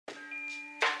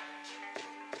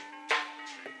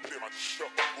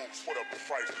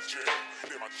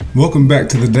Welcome back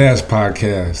to the Dash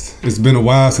Podcast. It's been a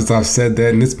while since I've said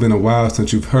that, and it's been a while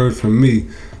since you've heard from me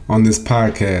on this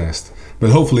podcast. But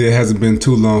hopefully it hasn't been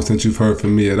too long since you've heard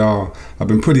from me at all. I've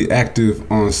been pretty active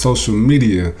on social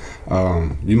media.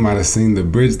 You might have seen the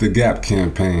Bridge the Gap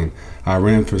campaign. I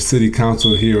ran for city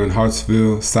council here in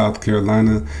Hartsville, South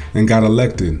Carolina, and got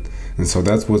elected. And so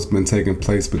that's what's been taking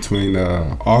place between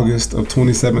August of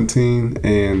 2017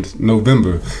 and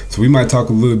November. So we might talk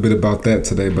a little bit about that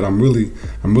today, but I'm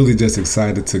really just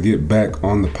excited to get back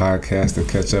on the podcast and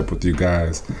catch up with you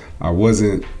guys. I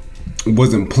wasn't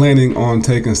planning on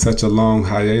taking such a long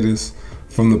hiatus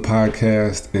from the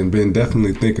podcast, and been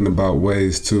definitely thinking about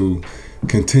ways to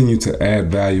continue to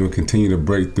add value and continue to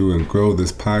break through and grow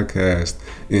this podcast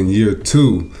in year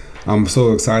 2. I'm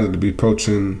so excited to be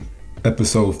approaching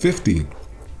episode 50.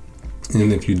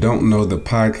 And if you don't know, the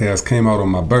podcast came out on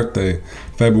my birthday,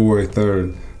 February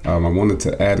 3rd. I wanted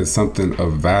to add something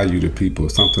of value to people,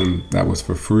 something that was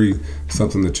for free,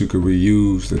 something that you could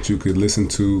reuse, that you could listen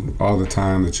to all the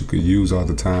time, that you could use all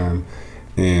the time,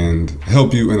 and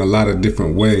help you in a lot of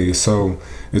different ways. So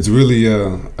it's really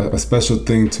a special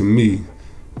thing to me,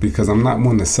 because I'm not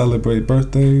one to celebrate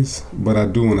birthdays, but I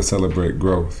do want to celebrate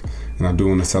growth, and I do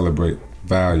want to celebrate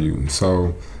value.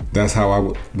 So that's how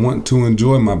I want to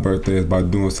enjoy my birthday, is by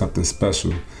doing something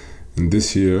special. And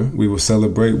this year we will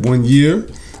celebrate 1 year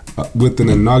with an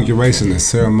inauguration and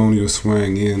ceremonial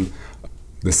swearing in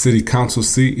the city council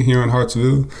seat here in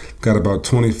Hartsville. Got about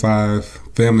 25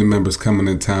 family members coming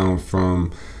in town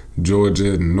from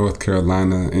Georgia and North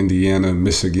Carolina, Indiana,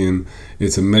 Michigan.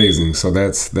 It's amazing. So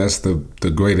that's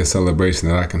the greatest celebration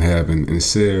that I can have, and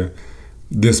share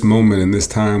this moment and this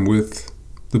time with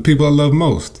the people I love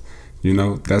most. You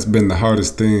know, that's been the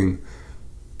hardest thing,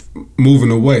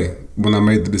 moving away. When I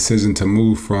made the decision to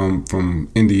move from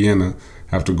Indiana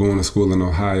after going to school in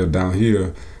Ohio down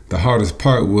here, the hardest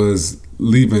part was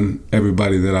leaving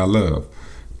everybody that I love.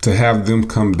 To have them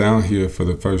come down here for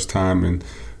the first time and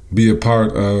be a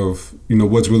part of,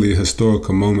 what's really a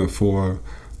historical moment for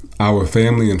our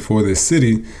family and for this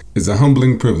city is a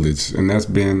humbling privilege. And that's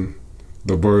been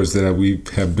the words that we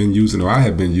have been using, or I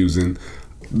have been using.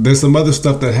 There's some other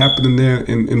stuff that happened in there,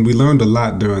 and we learned a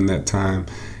lot during that time.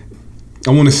 I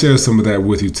want to share some of that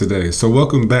with you today. So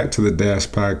welcome back to the Dash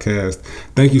Podcast.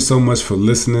 Thank you so much for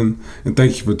listening, and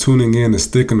thank you for tuning in and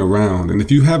sticking around. And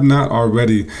if you have not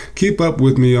already, keep up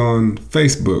with me on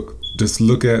Facebook. Just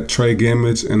look at Trey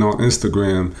Gamage, and on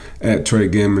Instagram at Trey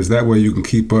Gamage. That way you can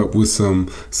keep up with some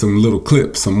little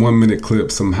clips, some 1-minute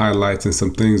clips, some highlights, and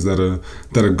some things that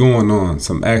are going on,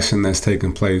 some action that's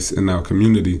taking place in our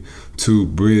community to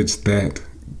bridge that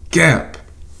gap.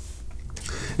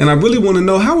 And I really want to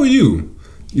know, how are you?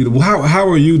 How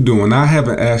are you doing? I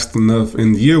haven't asked enough.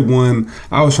 In year 1,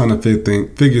 I was trying to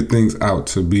figure things out,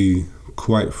 to be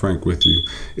quite frank with you.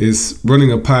 It's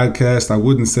running a podcast, I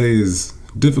wouldn't say is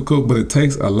difficult, but it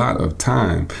takes a lot of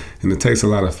time and it takes a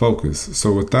lot of focus.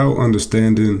 So without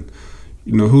understanding,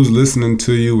 who's listening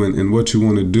to you and what you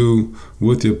want to do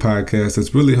with your podcast,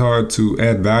 it's really hard to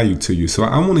add value to you. So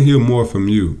I want to hear more from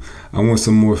you. I want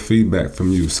some more feedback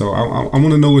from you. So I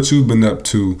want to know what you've been up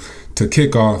to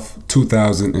kick off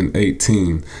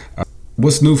 2018.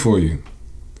 What's new for you?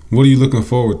 What are you looking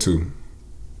forward to?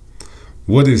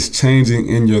 What is changing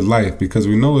in your life? Because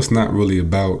we know it's not really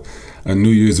about a New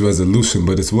Year's resolution,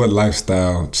 but it's what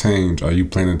lifestyle change are you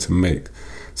planning to make?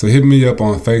 So hit me up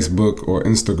on Facebook or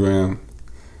Instagram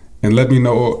and let me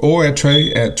know, or at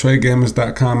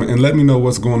treygamage.com, and let me know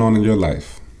what's going on in your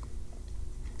life.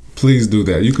 Please do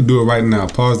that. You could do it right now.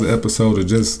 Pause the episode or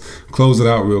just close it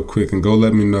out real quick and go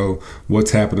let me know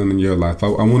what's happening in your life. I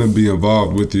want to be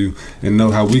involved with you and know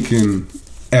how we can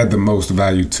add the most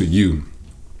value to you.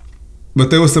 But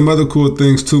there were some other cool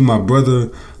things too. My brother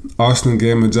Austin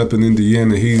Gamage up in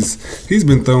Indiana, he's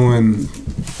been throwing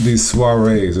these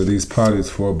soirees or these parties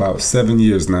for about 7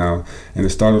 years now, and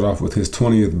it started off with his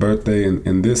 20th birthday.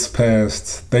 And this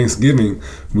past Thanksgiving,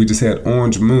 we just had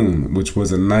Orange Moon, which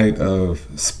was a night of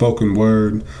spoken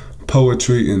word,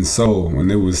 poetry, and soul. And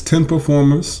there was 10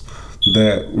 performers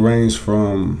that ranged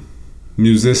from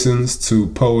musicians to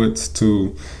poets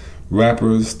to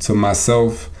rappers to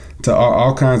myself, to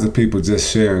all kinds of people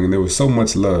just sharing. And there was so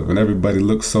much love, and everybody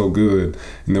looked so good,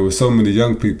 and there were so many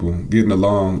young people getting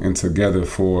along and together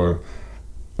for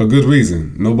a good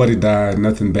reason. Nobody died,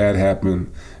 nothing bad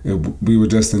happened. We were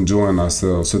just enjoying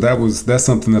ourselves. So that's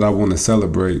something that I want to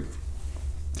celebrate,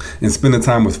 and spending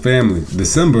time with family.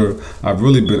 December, I've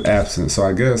really been absent, so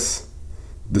I guess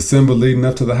December leading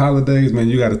up to the holidays, man,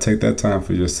 you got to take that time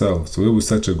for yourself. So it was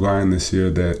such a grind this year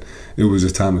that it was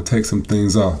just time to take some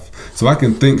things off. So I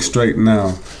can think straight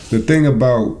now. The thing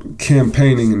about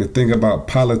campaigning and the thing about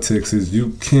politics is you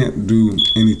can't do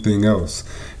anything else.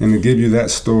 And to give you that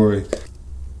story,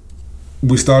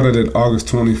 we started at August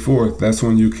 24th. That's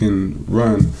when you can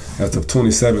run, as of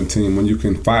 2017, when you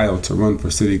can file to run for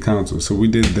city council. So we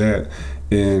did that,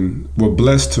 and we're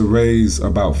blessed to raise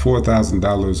about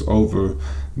 $4,000 over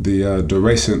the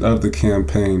duration of the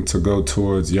campaign to go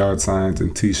towards yard signs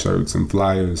and T-shirts and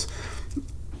flyers,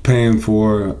 paying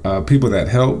for people that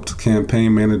helped,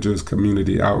 campaign managers,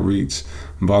 community outreach,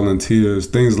 volunteers,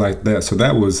 things like that. So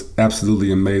that was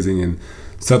absolutely amazing, and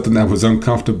something that was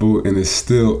uncomfortable and is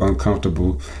still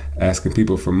uncomfortable, asking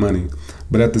people for money.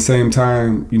 But at the same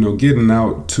time, getting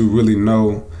out to really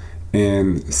know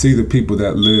and see the people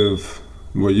that live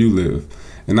where you live.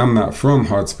 And I'm not from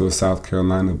Hartsville, South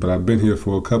Carolina, but I've been here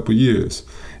for a couple years.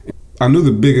 I knew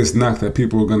the biggest knock that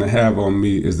people were going to have on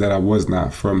me is that I was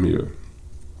not from here.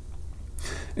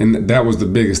 And that was the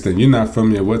biggest thing. You're not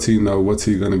from here. What's he know? What's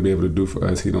he going to be able to do for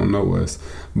us? He don't know us.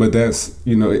 But that's,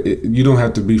 you don't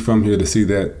have to be from here to see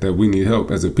that we need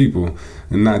help as a people,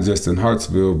 and not just in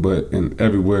Hartsville, but in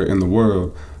everywhere in the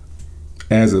world.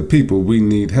 As a people, we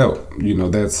need help.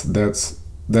 That's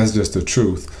just the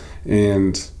truth.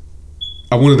 And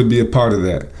I wanted to be a part of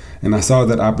that. And I saw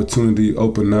that opportunity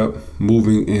open up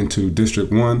moving into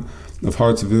District 1 of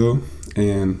Hartsville,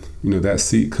 and that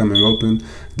seat coming open.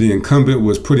 The incumbent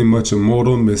was pretty much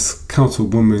immortal, Miss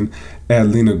Councilwoman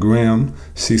Adelina Graham.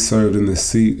 She served in the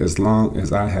seat as long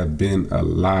as I have been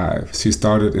alive. She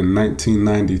started in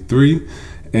 1993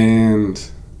 and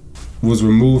was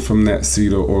removed from that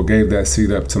seat or gave that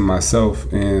seat up to myself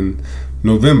in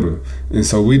November. And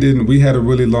so we had a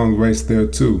really long race there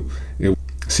too.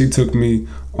 She took me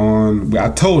on, I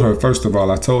told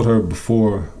her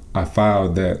before I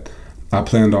filed that I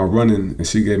planned on running, and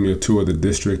she gave me a tour of the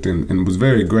district and was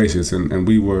very gracious, and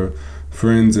we were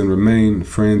friends and remain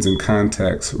friends and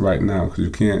contacts right now, because you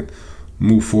can't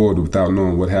move forward without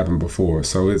knowing what happened before.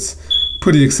 So it's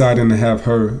pretty exciting to have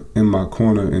her in my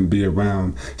corner and be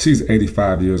around. She's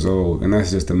 85 years old, and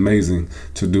that's just amazing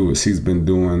to do what she's been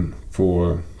doing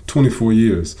for 24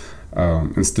 years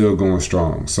and still going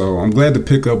strong. So I'm glad to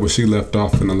pick up where she left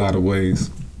off in a lot of ways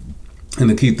and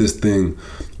to keep this thing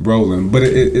rolling. But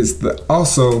it's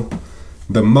also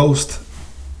the most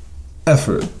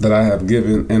effort that I have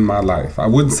given in my life. I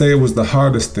wouldn't say it was the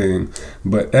hardest thing,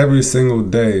 but every single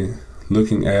day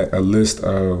looking at a list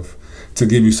of, to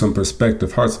give you some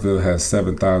perspective, Hartsville has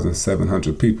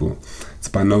 7,700 people. It's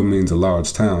by no means a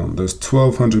large town. There's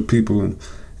 1,200 people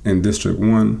in District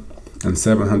 1, and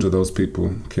 700 of those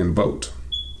people can vote.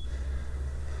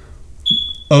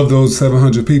 Of those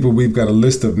 700 people, we've got a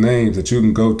list of names that you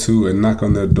can go to and knock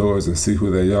on their doors and see who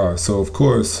they are. So, of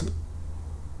course,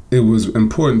 it was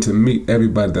important to meet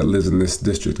everybody that lives in this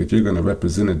district. If you're going to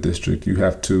represent a district, you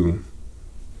have to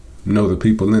know the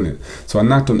people in it. So I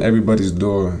knocked on everybody's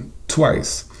door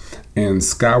twice and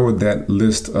scoured that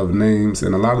list of names,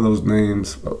 and a lot of those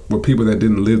names were people that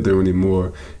didn't live there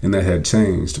anymore and that had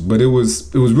changed. But it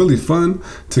was really fun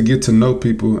to get to know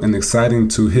people and exciting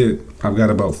to hit. I've got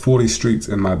about 40 streets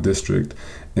in my district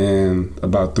and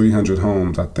about 300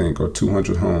 homes, I think, or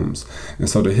 200 homes. And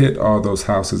so to hit all those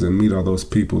houses and meet all those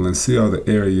people and see all the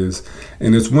areas,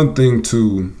 and it's one thing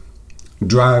to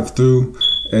drive through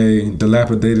a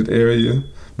dilapidated area,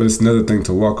 but it's another thing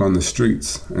to walk on the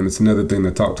streets, and it's another thing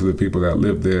to talk to the people that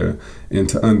live there and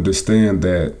to understand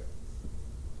that,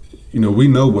 we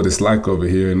know what it's like over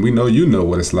here, and we know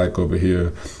what it's like over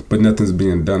here, but nothing's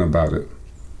being done about it.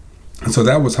 And so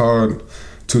that was hard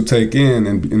to take in,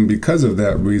 and because of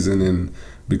that reason, and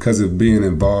because of being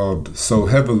involved so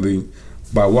heavily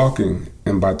by walking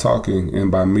and by talking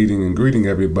and by meeting and greeting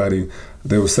everybody,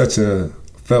 there was such a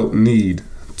felt need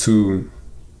to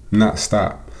not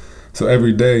stop. So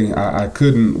every day I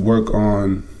couldn't work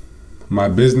on my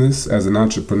business as an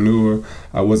entrepreneur.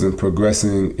 I wasn't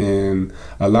progressing in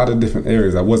a lot of different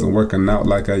areas. I wasn't working out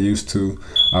like I used to.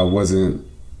 I wasn't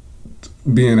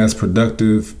being as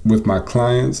productive with my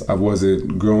clients. I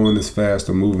wasn't growing as fast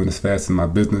or moving as fast in my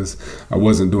business. I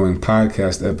wasn't doing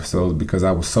podcast episodes because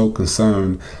I was so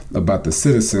concerned about the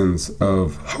citizens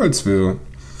of Hartsville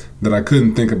that I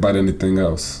couldn't think about anything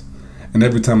else. And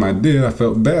every time I did, I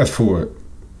felt bad for it.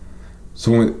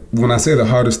 So when I say the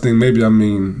hardest thing, maybe I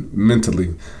mean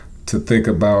mentally, to think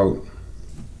about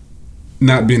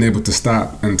not being able to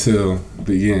stop until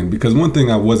the end. Because one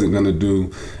thing I wasn't going to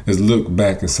do is look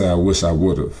back and say, I wish I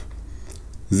would have.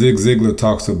 Zig Ziglar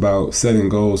talks about setting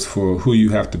goals for who you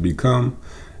have to become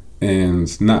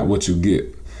and not what you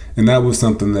get. And that was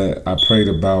something that I prayed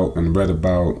about and read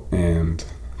about and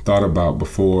thought about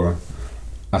before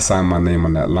I signed my name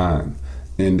on that line.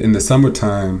 And in the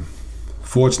summertime,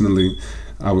 fortunately,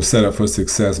 I was set up for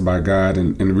success by God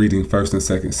in reading 1st and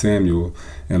 2nd Samuel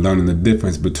and learning the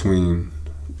difference between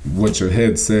what your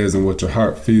head says and what your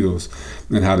heart feels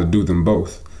and how to do them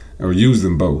both or use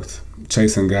them both,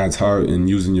 chasing God's heart and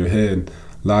using your head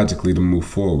logically to move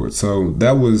forward. So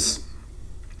that was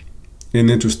an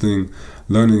interesting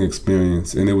learning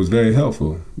experience, and it was very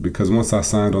helpful because once I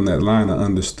signed on that line, I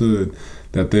understood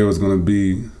that there was going to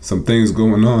be some things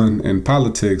going on in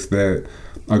politics that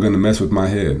are going to mess with my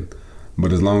head.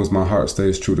 But as long as my heart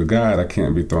stays true to God, I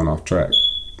can't be thrown off track.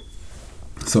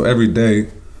 So every day,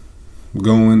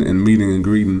 going and meeting and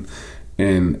greeting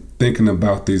and thinking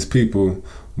about these people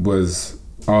was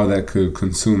all that could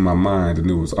consume my mind,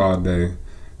 and it was all day,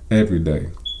 every day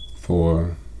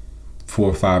for 4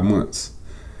 or 5 months.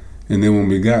 And then when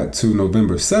we got to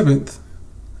November 7th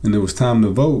and it was time to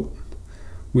vote,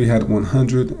 we had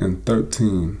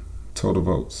 113 total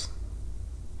votes,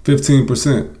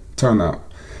 15% turnout.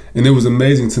 And it was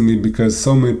amazing to me because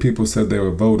so many people said they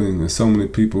were voting and so many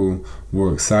people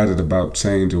were excited about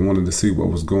change and wanted to see what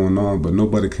was going on, but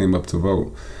nobody came up to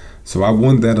vote. So I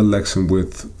won that election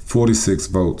with 46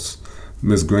 votes.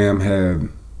 Ms. Graham had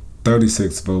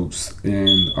 36 votes,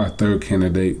 and our third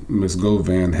candidate, Ms.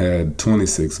 Govan, had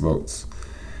 26 votes.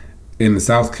 In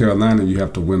South Carolina, you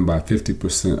have to win by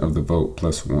 50% of the vote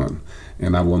plus one,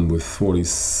 and I won with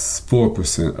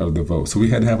 44% of the vote. So we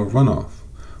had to have a runoff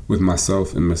with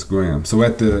myself and Ms. Graham. So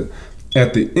at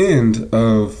the end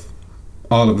of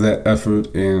all of that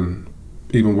effort and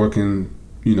even working,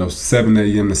 7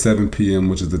 a.m. to 7 p.m.,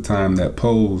 which is the time that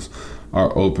polls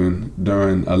are open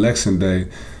during election day,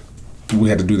 we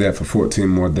had to do that for 14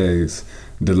 more days,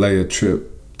 delay a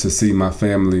trip to see my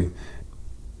family.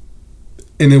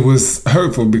 And it was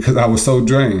hurtful because I was so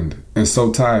drained and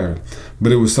so tired,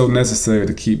 but it was so necessary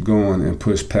to keep going and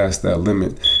push past that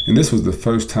limit. And this was the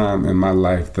first time in my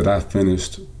life that I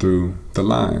finished through the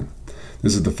line.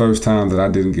 This is the first time that I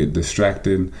didn't get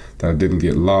distracted, that I didn't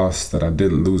get lost, that I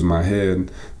didn't lose my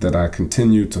head, that I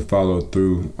continued to follow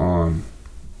through on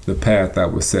the path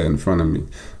that was set in front of me,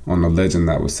 on the legend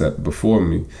that was set before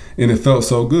me. And it felt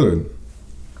so good.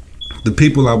 The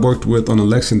people I worked with on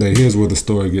election day, here's where the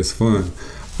story gets fun.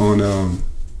 On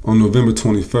November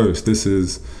 21st,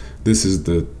 this is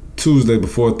the Tuesday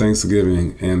before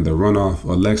Thanksgiving and the runoff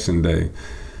election day,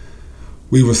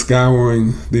 we were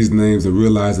scouring these names and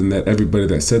realizing that everybody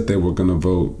that said they were going to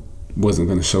vote wasn't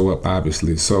going to show up,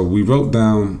 obviously. So we wrote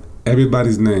down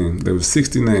everybody's name. There were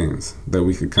 60 names that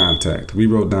we could contact. We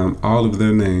wrote down all of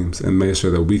their names and made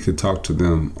sure that we could talk to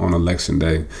them on election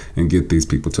day and get these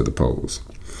people to the polls.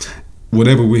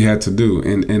 Whatever we had to do,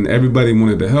 and everybody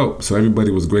wanted to help, so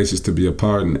everybody was gracious to be a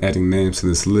part and adding names to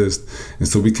this list, and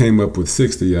so we came up with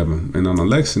 60 of them. And on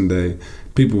election day,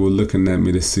 people were looking at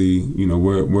me to see,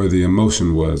 where the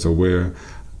emotion was or where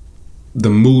the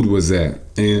mood was at,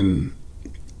 and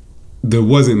there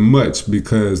wasn't much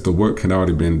because the work had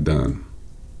already been done.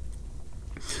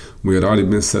 We had already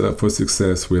been set up for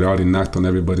success. We had already knocked on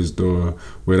everybody's door.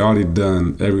 We had already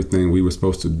done everything we were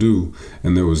supposed to do,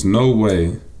 and there was no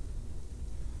way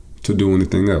to do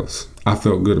anything else. I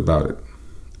felt good about it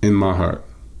in my heart.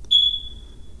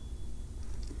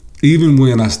 Even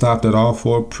when I stopped at all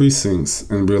 4 precincts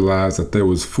and realized that there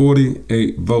was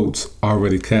 48 votes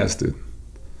already casted,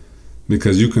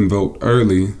 because you can vote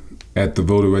early at the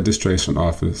voter registration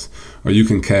office, or you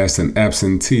can cast an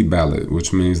absentee ballot,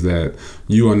 which means that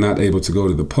you are not able to go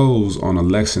to the polls on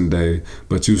election day,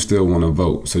 but you still want to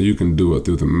vote. So you can do it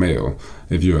through the mail.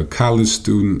 If you're a college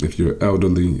student, if you're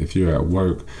elderly, if you're at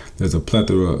work, there's a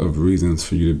plethora of reasons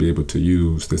for you to be able to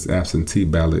use this absentee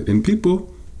ballot. And people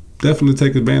definitely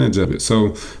take advantage of it.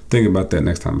 So think about that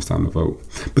next time it's time to vote.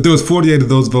 But there was 48 of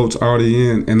those votes already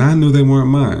in, and I knew they weren't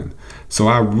mine. So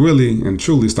I really and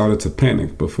truly started to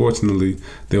panic. But fortunately,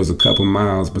 there was a couple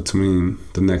miles between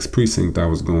the next precinct I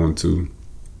was going to,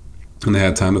 and I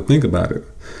had time to think about it.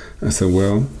 I said,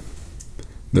 well,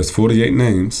 there's 48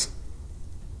 names,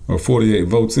 or 48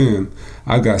 votes in.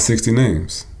 I got 60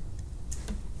 names.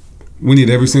 We need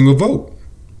every single vote.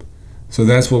 So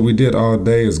that's what we did all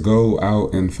day, is go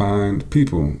out and find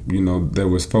people. There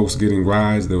was folks getting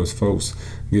rides, there was folks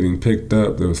getting picked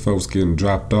up, there was folks getting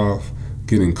dropped off,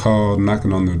 getting called,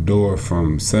 knocking on their door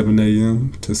from 7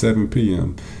 a.m. to 7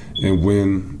 p.m. And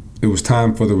when it was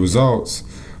time for the results,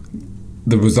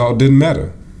 the result didn't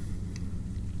matter.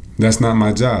 That's not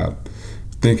my job.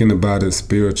 Thinking about it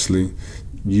spiritually,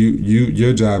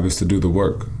 your job is to do the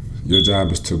work. Your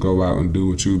job is to go out and do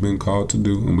what you've been called to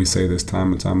do, and we say this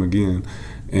time and time again.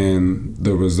 And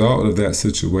the result of that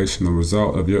situation, the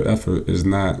result of your effort is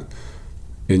not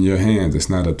in your hands. It's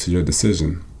not up to your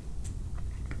decision.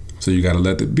 So you got to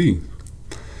let it be.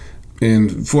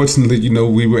 And fortunately,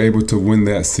 we were able to win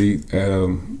that seat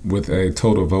with a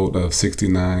total vote of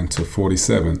 69 to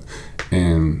 47.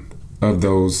 And of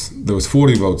those, there was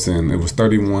 40 votes in. It was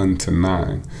 31 to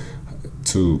 9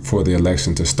 for the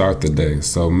election to start the day.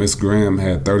 So Miss Graham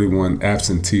had 31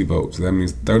 absentee votes. That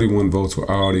means 31 votes were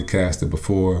already casted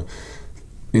before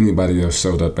anybody else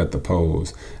showed up at the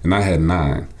polls. And I had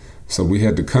 9. So we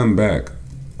had to come back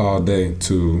all day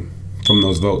from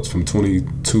those votes, from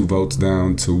 22 votes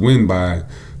down to win by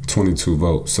 22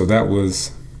 votes. So that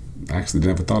was, I actually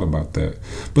never thought about that,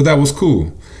 but that was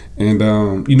cool. And,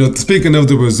 speaking of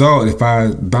the result, if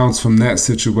I bounce from that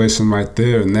situation right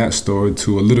there and that story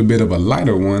to a little bit of a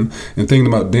lighter one and thinking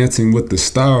about Dancing with the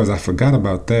Stars, I forgot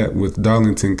about that with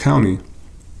Darlington County.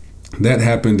 That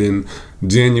happened in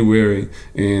January,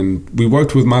 and we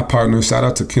worked with my partner. Shout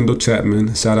out to Kendall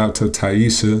Chapman, shout out to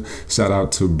Taisha, shout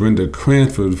out to Brenda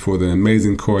Cranford for the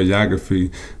amazing choreography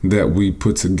that we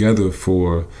put together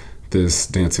for this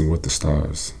Dancing with the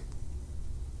Stars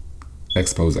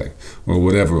expose or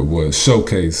whatever it was,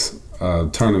 showcase,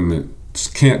 tournament,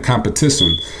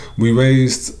 competition. We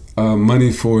raised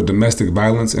money for domestic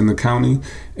violence in the county,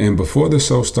 and before the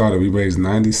show started, we raised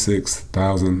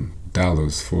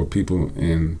 $96,000 for people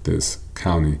in this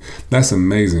county. That's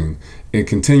amazing. It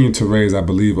continued to raise, I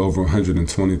believe, over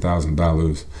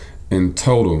 $120,000 in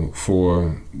total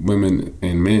for women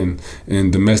and men in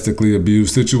domestically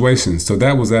abused situations. So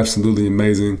that was absolutely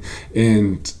amazing.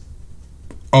 And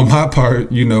on my part,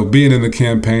 being in the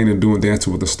campaign and doing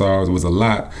Dancing with the Stars was a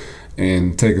lot,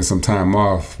 and taking some time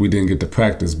off, we didn't get to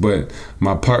practice. But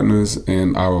my partners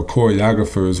and our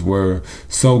choreographers were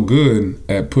so good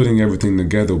at putting everything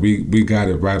together. We got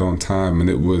it right on time, and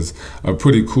it was a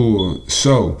pretty cool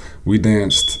show. We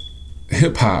danced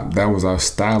hip hop. That was our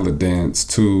style of dance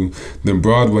to the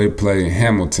Broadway play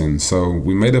Hamilton. So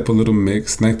we made up a little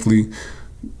mix. Thankfully,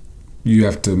 you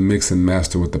have to mix and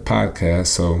master with the podcast,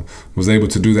 so was able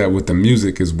to do that with the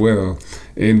music as well.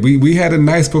 And we had a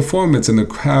nice performance, and the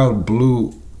crowd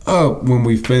blew up when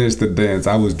we finished the dance.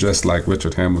 I was dressed like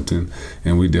Richard Hamilton,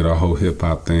 and we did our whole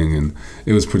hip-hop thing, and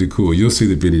it was pretty cool. You'll see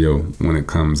the video when it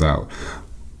comes out.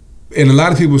 And a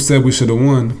lot of people said we should have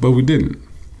won, but we didn't.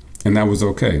 And that was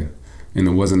okay. And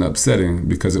it wasn't upsetting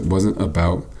because it wasn't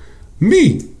about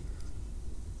me.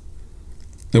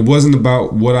 It wasn't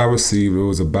about what I received. It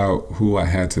was about who I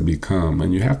had to become.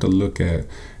 And you have to look at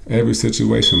every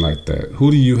situation like that.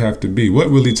 Who do you have to be? What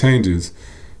really changes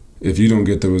if you don't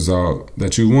get the result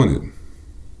that you wanted?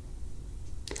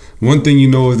 One thing you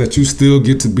know is that you still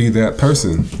get to be that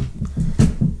person.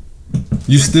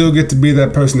 You still get to be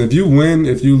that person. If you win,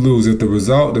 if you lose, if the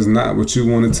result is not what you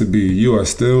want it to be, you are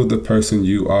still the person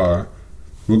you are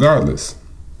regardless.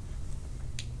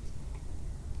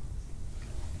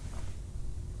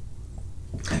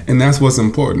 And that's what's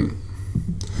important,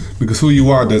 because who you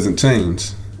are doesn't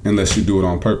change unless you do it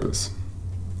on purpose.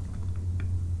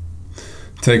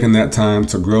 Taking that time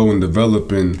to grow and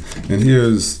develop, and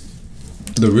here's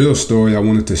the real story I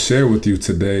wanted to share with you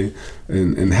today,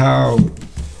 and how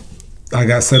I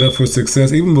got set up for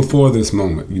success even before this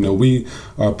moment. We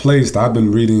are placed, I've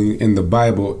been reading in the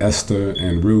Bible, Esther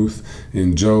and Ruth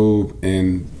and Job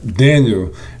and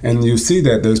Daniel, and you see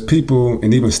that there's people,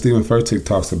 and even Stephen Furtick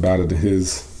talks about it in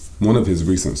one of his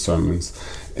recent sermons.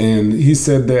 And he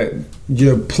said that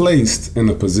you're placed in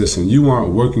a position. You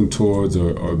aren't working towards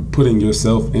or putting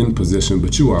yourself in position,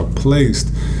 but you are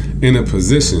placed in a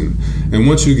position. And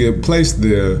once you get placed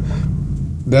there,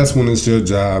 that's when it's your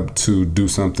job to do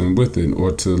something with it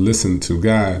or to listen to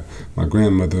God. My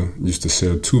grandmother used to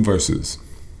share 2 verses.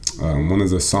 One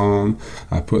is a psalm,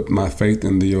 I put my faith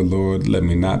in thee, O Lord, let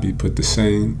me not be put to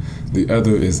shame. The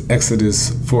other is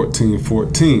Exodus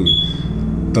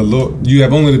 14:14. The Lord, you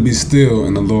have only to be still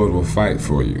and the Lord will fight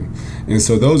for you. And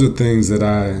so those are things that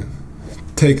I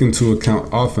take into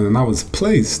account often. And I was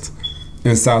placed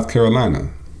in South Carolina.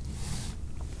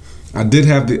 I did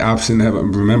have the option.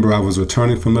 Remember, I was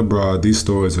returning from abroad. These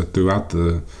stories are throughout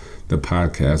the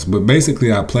podcast. But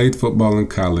basically, I played football in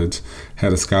college,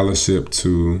 had a scholarship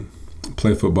to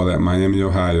play football at Miami,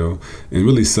 Ohio, and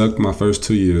really sucked my first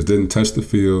 2 years. Didn't touch the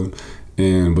field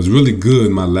and was really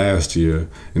good my last year,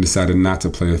 and decided not to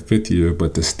play a 5th year,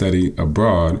 but to study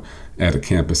abroad at a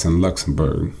campus in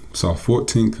Luxembourg. Saw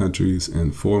 14 countries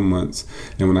in 4 months.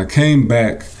 And when I came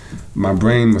back, my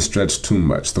brain was stretched too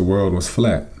much. The world was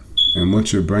flat. And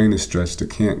once your brain is stretched, it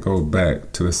can't go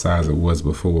back to the size it was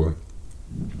before.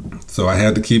 So I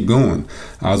had to keep going.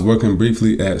 I was working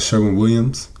briefly at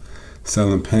Sherwin-Williams,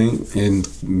 selling paint, and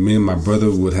me and my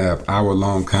brother would have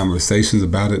hour-long conversations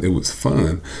about it. It was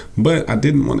fun, but I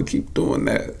didn't want to keep doing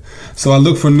that. So I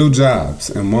looked for new jobs,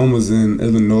 and one was in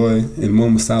Illinois and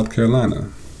one was South Carolina.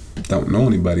 Don't know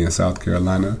anybody in South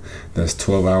Carolina. That's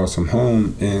 12 hours from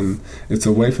home, and it's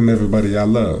away from everybody I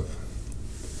love.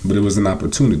 But it was an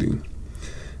opportunity.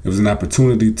 It was an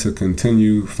opportunity to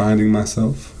continue finding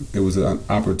myself. It was an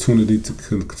opportunity to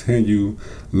continue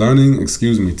learning.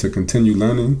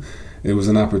 It was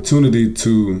an opportunity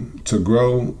to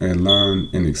grow and learn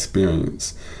and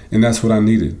experience. And that's what I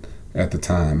needed at the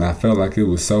time. I felt like it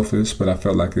was selfish, but I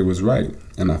felt like it was right.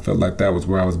 And I felt like that was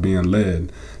where I was being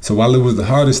led. So while it was the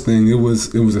hardest thing, it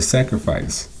was a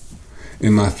sacrifice.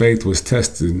 And my faith was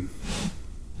tested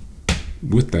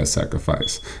with that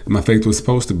sacrifice. My faith was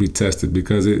supposed to be tested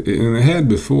because it had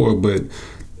before, but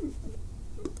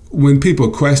when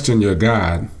people question your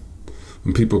God,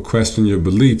 when people question your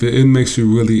belief, it makes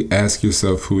you really ask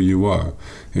yourself who you are.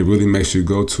 It really makes you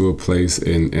go to a place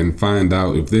and find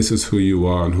out if this is who you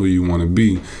are and who you want to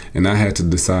be. And I had to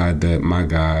decide that my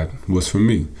God was for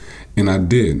me. And I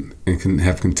did, and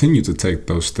have continued to take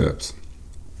those steps.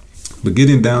 But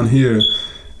getting down here,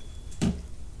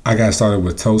 I got started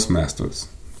with Toastmasters.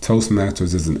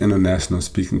 Toastmasters is an international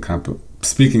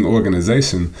speaking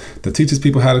organization that teaches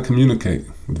people how to communicate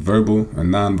with verbal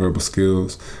and nonverbal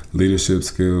skills, leadership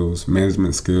skills,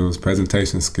 management skills,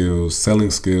 presentation skills, selling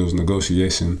skills,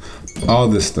 negotiation, all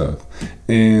this stuff.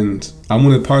 And I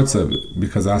wanted parts of it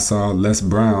because I saw Les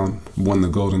Brown won the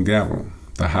Golden Gavel,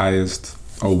 the highest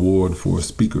award for a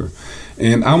speaker.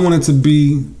 And I wanted to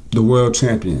be the world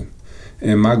champion.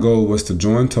 And my goal was to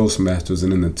join Toastmasters,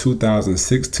 and in the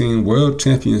 2016 World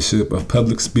Championship of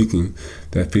Public Speaking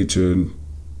that featured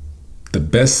the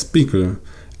best speaker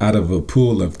out of a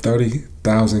pool of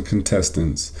 30,000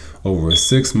 contestants over a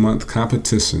 6-month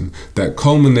competition that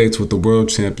culminates with the World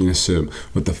Championship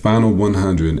with the final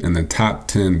 100 and the top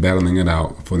 10 battling it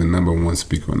out for the number one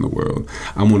speaker in the world.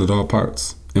 I wanted all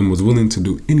parts and was willing to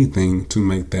do anything to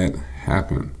make that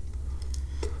happen.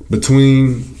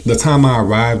 Between the time I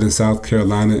arrived in South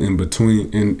Carolina and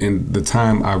the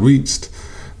time I reached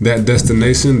that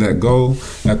destination, that goal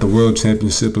at the World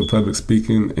Championship of Public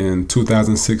Speaking in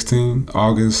 2016,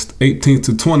 August 18th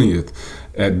to 20th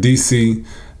at DC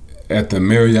at the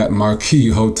Marriott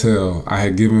Marquis Hotel, I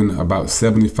had given about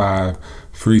 75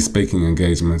 free speaking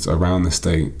engagements around the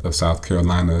state of South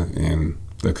Carolina and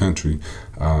the country.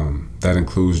 That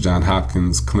includes Johns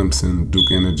Hopkins, Clemson,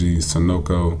 Duke Energy,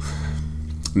 Sunoco,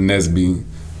 Nesby,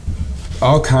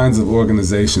 all kinds of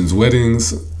organizations,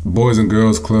 weddings, Boys and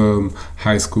Girls Club,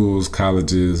 high schools,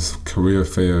 colleges, career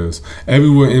fairs,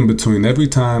 everywhere in between. Every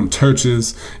time,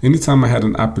 churches, anytime I had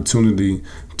an opportunity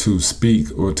to speak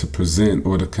or to present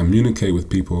or to communicate with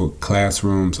people,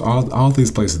 classrooms, all these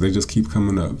places, they just keep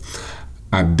coming up.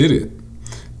 I did it,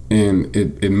 and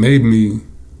it made me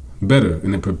better,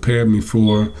 and it prepared me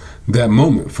for that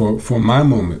moment, for my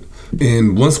moment.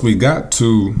 And once we got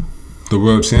to the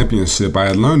World Championship, I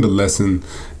had learned a lesson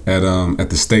at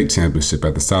the state championship,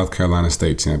 at the South Carolina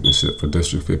State Championship for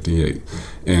District 58.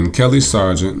 And Kelly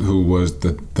Sargent, who was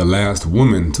the last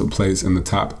woman to place in the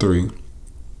top 3,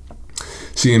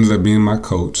 she ended up being my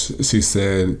coach. She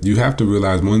said, you have to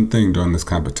realize one thing during this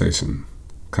competition.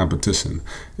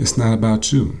 It's not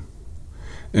about you.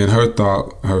 And her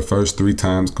thought, her first 3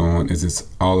 times going, is it's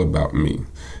all about me.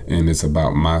 And it's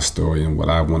about my story and what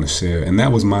I want to share. And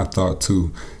that was my thought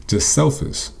too, just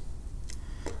selfish.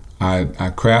 I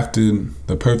crafted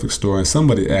the perfect story. And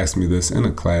somebody asked me this in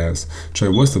a class, Trey,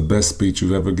 what's the best speech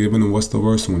you've ever given and what's the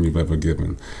worst one you've ever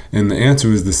given? And the answer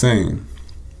is the same.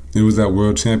 It was that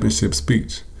World Championship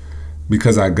speech.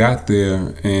 Because I got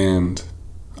there and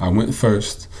I went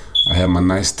first. I had my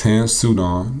nice tan suit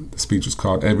on. The speech was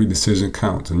called "Every Decision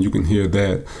Counts," and you can hear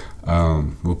that.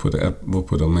 We'll put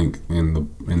a link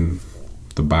in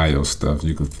the bio stuff.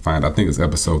 You can find. I think it's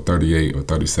episode 38 or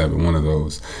 37, one of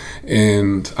those.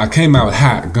 And I came out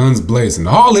hot, guns blazing.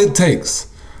 All it takes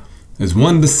is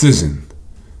one decision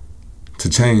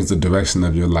to change the direction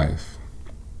of your life.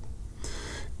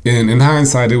 And in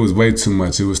hindsight, it was way too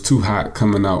much. It was too hot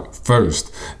coming out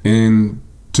first. And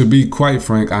to be quite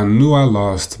frank, I knew I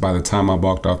lost by the time I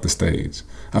walked off the stage.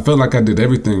 I felt like I did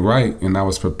everything right and I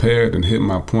was prepared and hit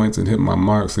my points and hit my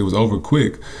marks. It was over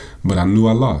quick, but I knew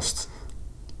I lost.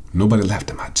 Nobody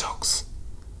laughed at my jokes.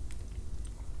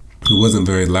 It wasn't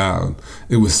very loud.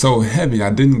 It was so heavy, I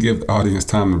didn't give the audience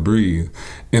time to breathe.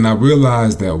 And I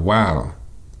realized that, wow,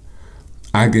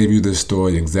 I gave you this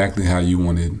story exactly how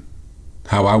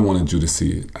I wanted you to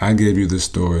see it. I gave you this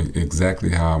story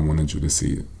exactly how I wanted you to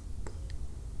see it.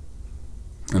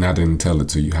 And I didn't tell it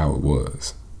to you how it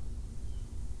was.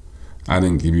 I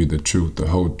didn't give you the truth, the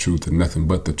whole truth, and nothing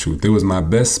but the truth. It was my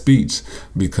best speech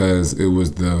because it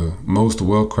was the most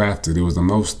well-crafted. It was the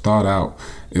most thought out.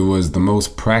 It was the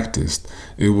most practiced.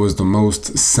 It was the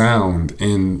most sound.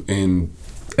 And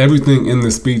everything in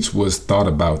the speech was thought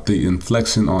about. The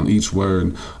inflection on each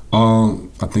word.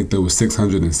 I think there were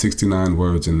 669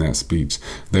 words in that speech.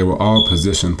 They were all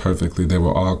positioned perfectly. They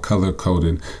were all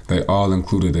color-coded. They all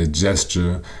included a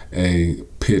gesture, a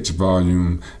pitch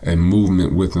volume, a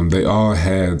movement with them. They all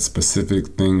had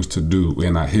specific things to do,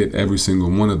 and I hit every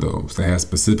single one of those. They had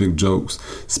specific jokes,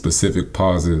 specific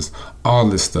pauses, all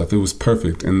this stuff. It was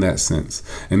perfect in that sense.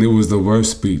 And it was the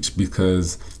worst speech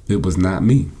because it was not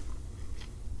me.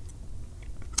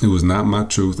 It was not my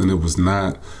truth, and it was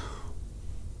not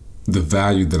the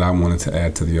value that I wanted to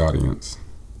add to the audience.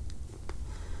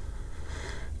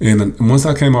 And once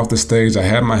I came off the stage, I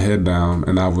had my head down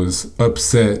and I was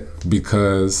upset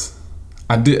because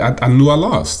I knew I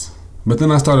lost. But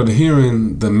then I started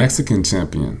hearing the Mexican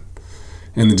champion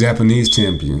and the Japanese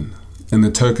champion and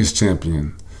the Turkish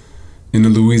champion and the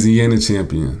Louisiana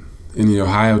champion and the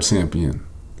Ohio champion,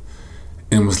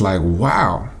 and was like,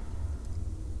 wow,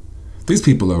 these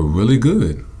people are really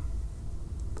good.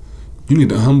 You need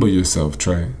to humble yourself,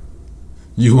 Trey.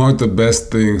 You aren't the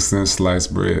best thing since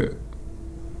sliced bread.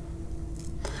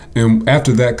 And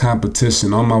after that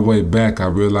competition, on my way back, I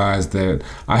realized that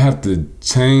I have to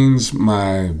change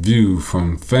my view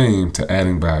from fame to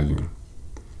adding value.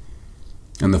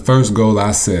 And the first goal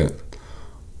I set,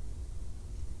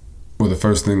 well, the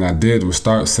first thing I did was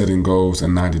start setting goals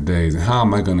in 90 days. And how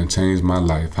am I going to change my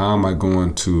life? How am I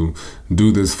going to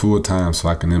do this full time so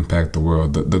I can impact the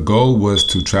world? The goal was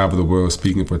to travel the world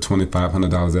speaking for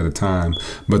 $2,500 at a time.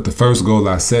 But the first goal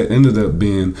I set ended up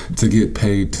being to get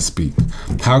paid to speak.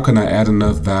 How can I add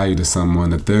enough value to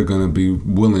someone that they're going to be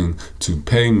willing to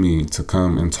pay me to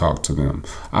come and talk to them?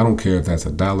 I don't care if that's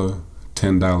 $1, $10,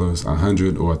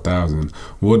 $100, or $1,000.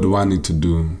 What do I need to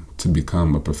do to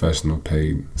become a professional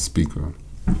paid speaker?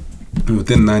 And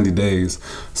within 90 days,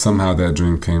 somehow that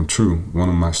dream came true. One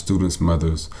of my students'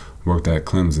 mothers worked at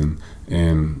Clemson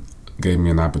and gave me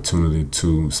an opportunity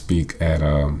to speak at,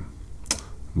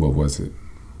 what was it?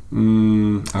 I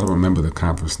don't remember the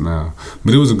conference now,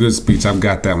 but it was a good speech. I've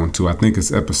got that one too. I think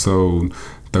it's episode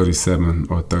 37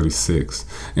 or 36,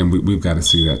 and we've got to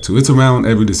see that too. It's around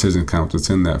Every Decision Counts. It's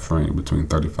in that frame between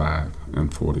 35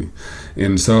 and 40.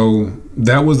 And so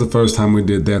that was the first time we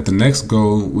did that. The next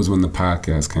goal was when the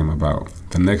podcast came about.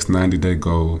 The next 90-day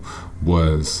goal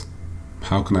was,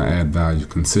 how can I add value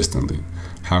consistently?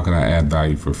 How can I add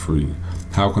value for free?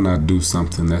 How can I do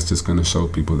something that's just going to show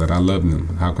people that I love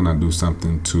them? How can I do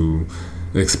something to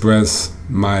express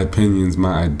my opinions,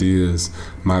 my ideas,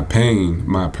 my pain,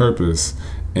 my purpose,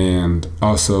 and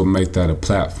also make that a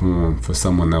platform for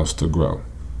someone else to grow?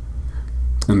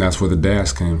 And that's where the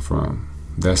dash came from.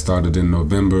 That started in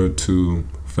November to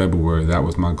February. That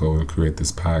was my goal, to create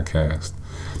this podcast.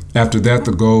 After that,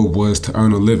 the goal was to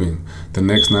earn a living. The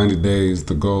next 90 days,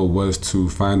 the goal was to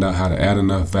find out how to add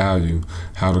enough value,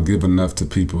 how to give enough to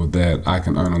people that I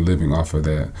can earn a living off of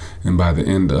that. And by the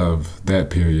end of that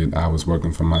period, I was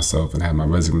working for myself and had my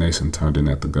resignation turned in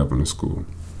at the governor's school.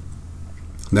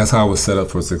 That's how I was set up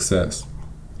for success.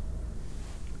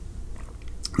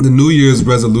 The New Year's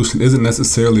resolution isn't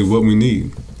necessarily what we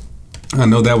need. I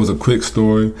know that was a quick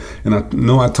story, and I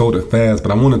know I told it fast,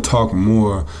 but I want to talk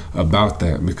more about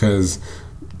that because,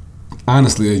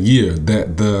 honestly, a year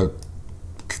that the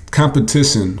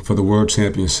competition for the World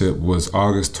Championship was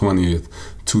August 20th,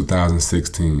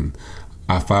 2016.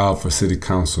 I filed for City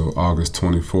Council August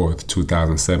 24th,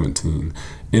 2017.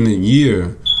 In a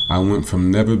year, I went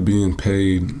from never being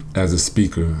paid as a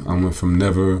speaker, I went from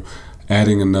never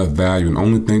adding enough value and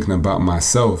only thinking about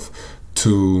myself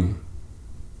to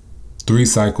 3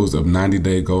 cycles of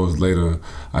 90-day goals later.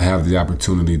 I have the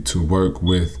opportunity to work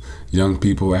with young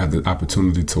people. I have the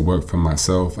opportunity to work for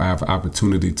myself. I have the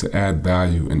opportunity to add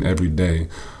value in every day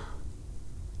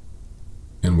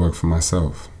and work for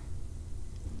myself.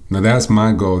 Now that's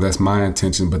my goal, that's my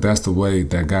intention, but that's the way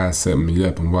that God set me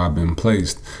up and where I've been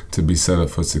placed to be set up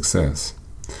for success.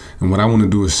 And what I want to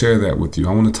do is share that with you.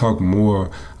 I want to talk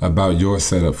more about your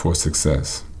setup for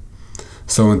success.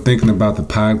 So in thinking about the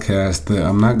podcast,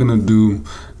 I'm not going to do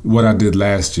what I did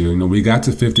last year. We got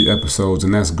to 50 episodes,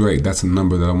 and that's great. That's a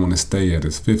number that I want to stay at,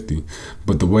 is 50.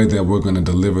 But the way that we're going to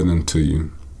deliver them to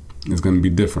you is going to be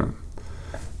different.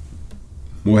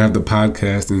 We'll have the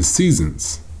podcast in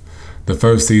seasons. The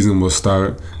first season will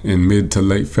start in mid to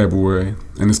late February,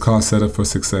 and it's called Set Up for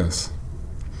Success.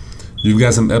 You've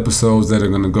got some episodes that are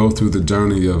going to go through the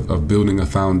journey of building a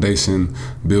foundation,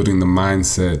 building the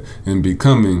mindset, and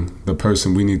becoming the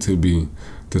person we need to be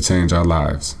to change our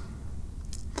lives.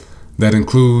 That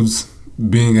includes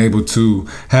being able to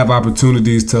have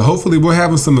opportunities to, hopefully we're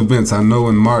having some events. I know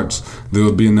in March there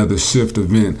will be another Shift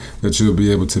event that you'll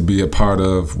be able to be a part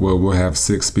of, where we'll have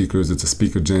 6 speakers. It's a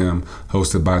speaker jam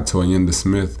hosted by Toyinda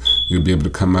Smith. You'll be able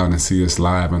to come out and see us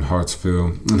live in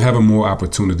Hartsfield, and having more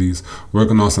opportunities,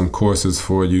 working on some courses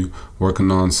for you,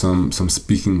 working on some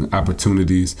speaking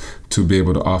opportunities to be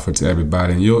able to offer to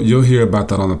everybody. And you'll hear about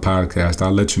that on the podcast.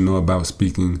 I'll let you know about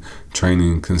speaking,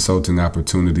 training, consulting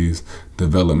opportunities,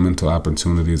 developmental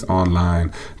opportunities,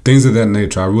 online, things of that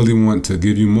nature. I really want to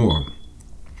give you more.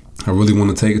 I really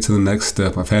want to take it to the next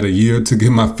step. I've had a year to get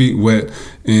my feet wet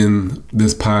in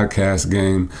this podcast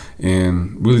game,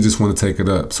 and really just want to take it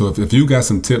up. So if you got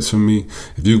some tips for me,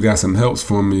 if you got some helps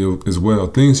for me as well,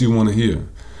 things you want to hear,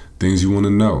 things you want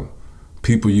to know,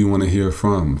 people you want to hear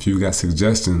from, if you got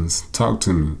suggestions, talk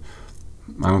to me.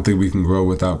 I don't think we can grow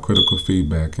without critical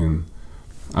feedback, and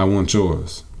I want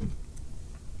yours.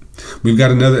 We've got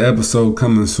another episode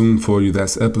coming soon for you.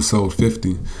 That's episode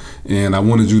 50. And I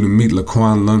wanted you to meet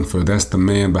Laquan Lunford. That's the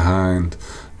man behind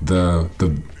the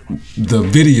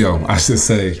video, I should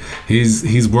say.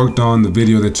 He's worked on the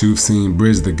video that you've seen,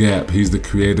 Bridge the Gap. He's the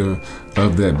creator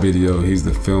of that video. He's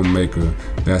the filmmaker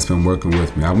that's been working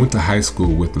with me. I went to high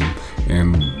school with him,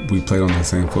 and we played on the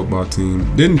same football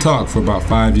team. Didn't talk for about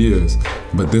 5 years,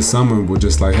 but this summer we're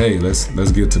just like, hey,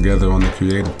 let's get together on the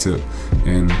creative tip,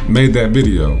 and made that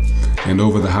video. And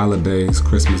over the holidays,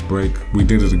 Christmas break, we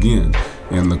did it again.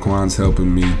 And Laquan's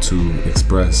helping me to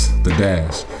express the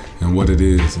dash and what it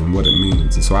is and what it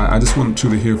means. And so I just want you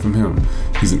to hear from him.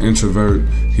 He's an introvert.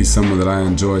 He's someone that I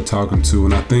enjoy talking to,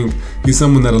 and I think he's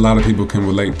someone that a lot of people can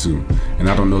relate to. And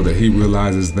I don't know that he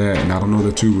realizes that, and I don't know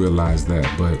that you realize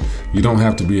that, but you don't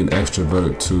have to be an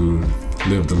extrovert to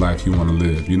live the life you want to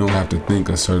live. You don't have to think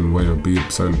a certain way or be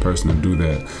a certain person to do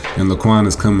that. And Laquan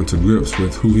is coming to grips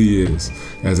with who he is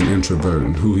as an introvert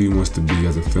and who he wants to be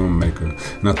as a filmmaker.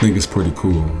 And I think it's pretty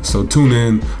cool. So tune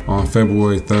in on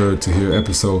February 3rd to hear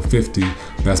episode 50.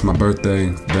 That's my birthday.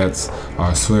 That's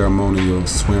our ceremonial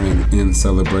swearing in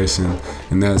celebration.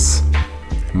 And that's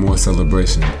more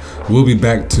celebration. We'll be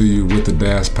back to you with the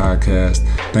Dash Podcast.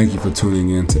 Thank you for tuning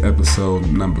in to episode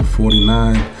number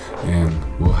 49.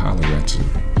 And we'll holler at you.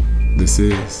 This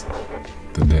is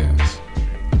The Dash.